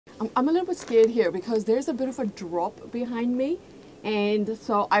I'm a little bit scared here because there's a bit of a drop behind me, and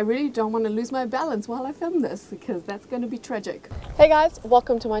so I really don't want to lose my balance while I film this because that's going to be tragic. Hey guys,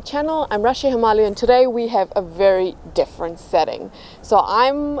 welcome to my channel. I'm Rashi Hamali, and today we have a very different setting. So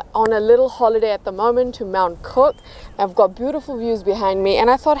I'm on a little holiday at the moment to Mount Cook. I've got beautiful views behind me,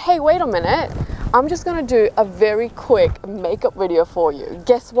 and I thought, hey, wait a minute, I'm just going to do a very quick makeup video for you.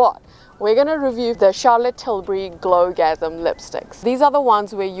 Guess what? We're going to review the Charlotte Tilbury Glowgasm lipsticks. These are the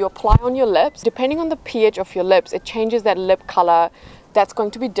ones where you apply on your lips. Depending on the pH of your lips, it changes that lip color. That's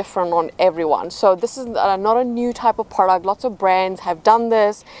going to be different on everyone. So this is not a new type of product. Lots of brands have done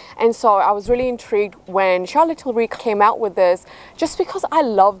this. And so I was really intrigued when Charlotte Tilbury came out with this, just because I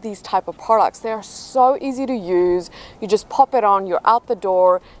love these type of products. They are so easy to use. You just pop it on, you're out the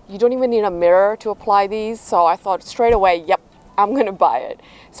door. You don't even need a mirror to apply these. So I thought straight away, yep, I'm gonna buy it.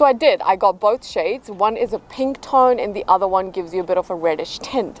 So I did. I got both shades. One is a pink tone and the other one gives you a bit of a reddish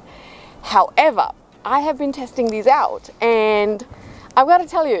tint. However, I have been testing these out and I've got to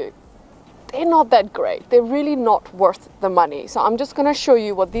tell you, they're not that great. They're really not worth the money. So I'm just gonna show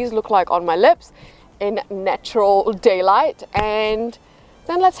you what these look like on my lips in natural daylight, and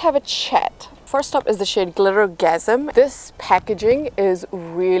then let's have a chat. First up is the shade Glittergasm. This packaging is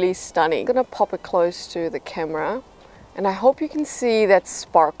really stunning. I'm gonna pop it close to the camera. And I hope you can see that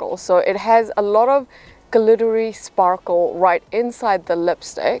sparkle. So it has a lot of glittery sparkle right inside the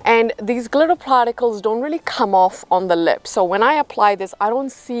lipstick. And these glitter particles don't really come off on the lips. So when I apply this, I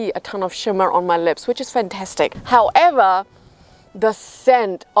don't see a ton of shimmer on my lips, which is fantastic. However, the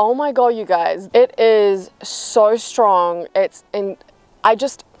scent, oh my God, you guys, it is so strong. I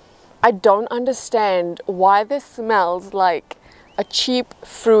don't understand why this smells like a cheap,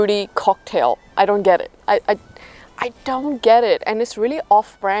 fruity cocktail. I don't get it. I don't get it, and it's really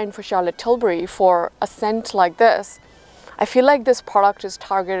off-brand for Charlotte Tilbury for a scent like this. I feel like this product is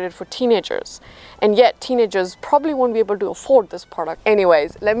targeted for teenagers, and yet teenagers probably won't be able to afford this product.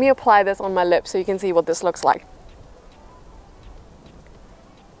 Anyways, let me apply this on my lips so you can see what this looks like.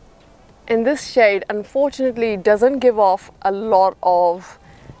 And this shade, unfortunately, doesn't give off a lot of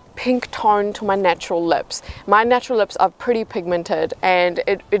pink tone to my natural lips. My natural lips are pretty pigmented, and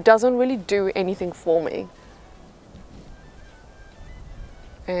it doesn't really do anything for me.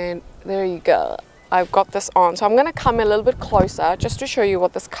 And there you go, I've got this on. So I'm going to come a little bit closer just to show you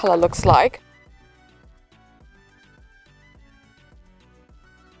what this color looks like.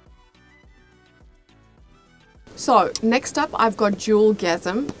 So next up I've got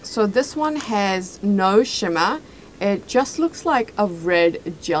Jewelgasm. So this one has no shimmer. It just looks like a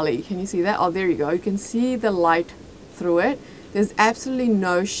red jelly. Can you see that? Oh, there you go. You can see the light through it. There's absolutely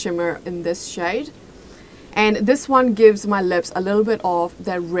no shimmer in this shade. And this one gives my lips a little bit of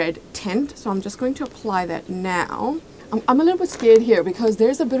that red tint. So I'm just going to apply that now. I'm a little bit scared here because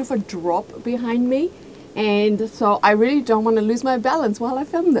there's a bit of a drop behind me. And so I really don't want to lose my balance while I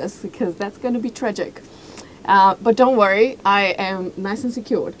film this because that's going to be tragic. But don't worry, I am nice and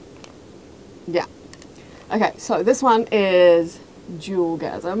secured. Yeah. Okay, so this one is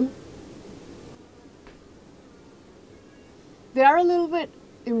Jewelgasm. They are a little bit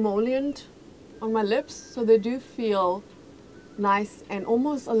emollient on my lips, so they do feel nice and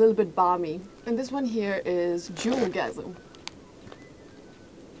almost a little bit balmy. And this one here is Jewelgasm.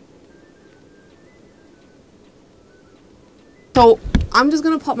 So I'm just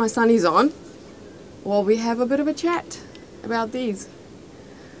gonna pop my sunnies on while we have a bit of a chat about these.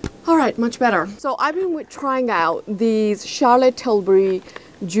 Alright, much better. So I've been trying out these Charlotte Tilbury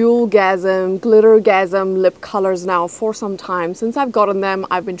Jewelgasm, Glittergasm lip colors now for some time. Since I've gotten them,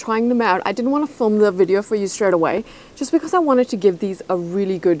 I've been trying them out. I didn't want to film the video for you straight away just because I wanted to give these a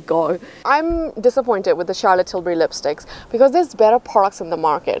really good go. I'm disappointed with the Charlotte Tilbury lipsticks because there's better products in the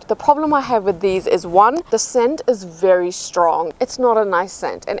market. The problem I have with these is, one, the scent is very strong. It's not a nice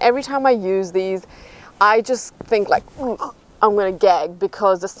scent, and every time I use these, I just think like, I'm gonna gag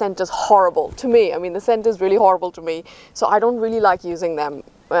because the scent is horrible to me. I mean, the scent is really horrible to me, so I don't really like using them,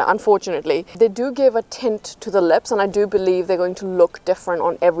 unfortunately. They do give a tint to the lips, and I do believe they're going to look different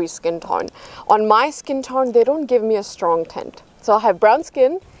on every skin tone. On my skin tone, they don't give me a strong tint. So I have brown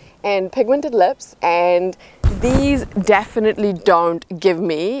skin and pigmented lips, and these definitely don't give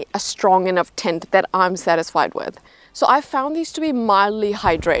me a strong enough tint that I'm satisfied with. So I found these to be mildly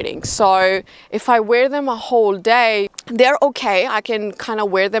hydrating. So if I wear them a whole day, they're okay. I can kind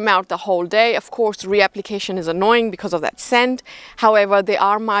of wear them out the whole day. Of course, reapplication is annoying because of that scent. However, they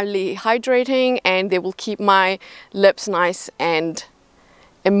are mildly hydrating and they will keep my lips nice and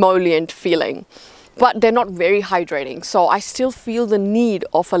emollient feeling. But they're not very hydrating, so I still feel the need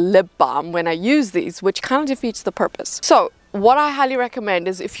of a lip balm when I use these, which kind of defeats the purpose. So what I highly recommend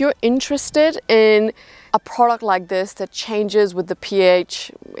is if you're interested in a product like this that changes with the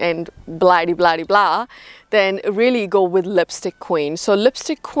pH and blah blah blah, then really go with Lipstick Queen. So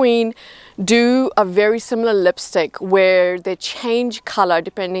Lipstick Queen do a very similar lipstick where they change color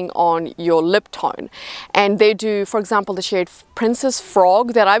depending on your lip tone. And they do, for example, the shade Princess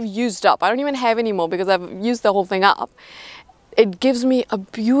Frog that I've used up. I don't even have anymore because I've used the whole thing up. It gives me a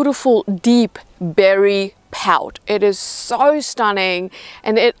beautiful deep berry pout. It is so stunning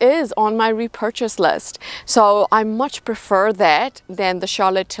and it is on my repurchase list. So I much prefer that than the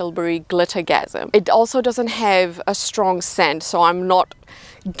Charlotte Tilbury Glittergasm. It also doesn't have a strong scent, so I'm not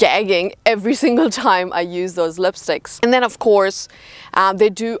gagging every single time I use those lipsticks. And then of course they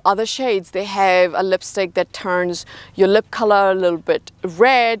do other shades. They have a lipstick that turns your lip color a little bit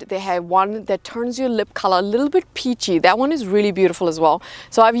red. They have one that turns your lip color a little bit peachy. That one is really beautiful as well.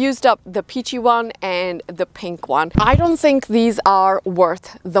 So I've used up the peachy one and the pink one. I don't think these are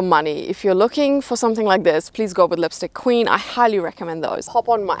worth the money. If you're looking for something like this, please go with Lipstick Queen. I highly recommend those. Hop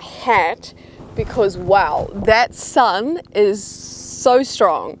on my hat because wow, that sun is so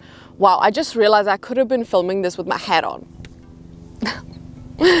strong. Wow, I just realized I could have been filming this with my hat on.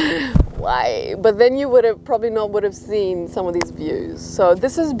 Why? But then you would have probably not would have seen some of these views. So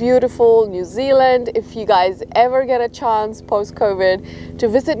this is beautiful New Zealand. If you guys ever get a chance post-COVID to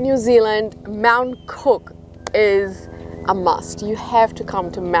visit New Zealand, Mount Cook is a must. You have to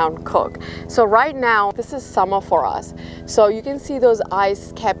come to Mount Cook. So right now this is summer for us, so you can see those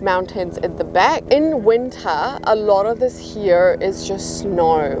ice-capped mountains at the back. In winter a lot of this here is just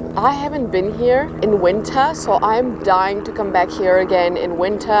snow. I haven't been here in winter, so I'm dying to come back here again in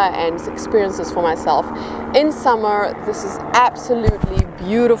winter and experience this for myself. In summer this is absolutely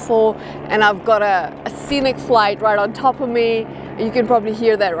beautiful, and I've got a scenic flight right on top of me. You can probably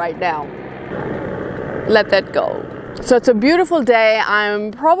hear that right now. Let that go. So it's a beautiful day. I'm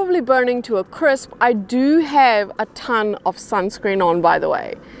probably burning to a crisp. I do have a ton of sunscreen on, by the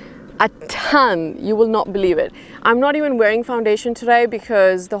way. A ton. You will not believe it. I'm not even wearing foundation today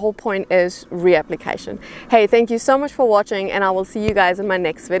because the whole point is reapplication. Hey, thank you so much for watching, and I will see you guys in my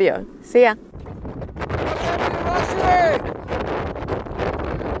next video. See ya.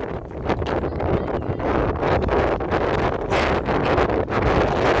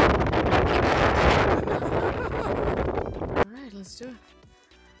 Let's do it.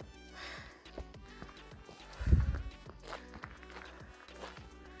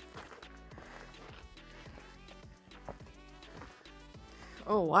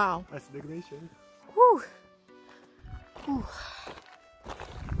 Oh wow. That's the ignition.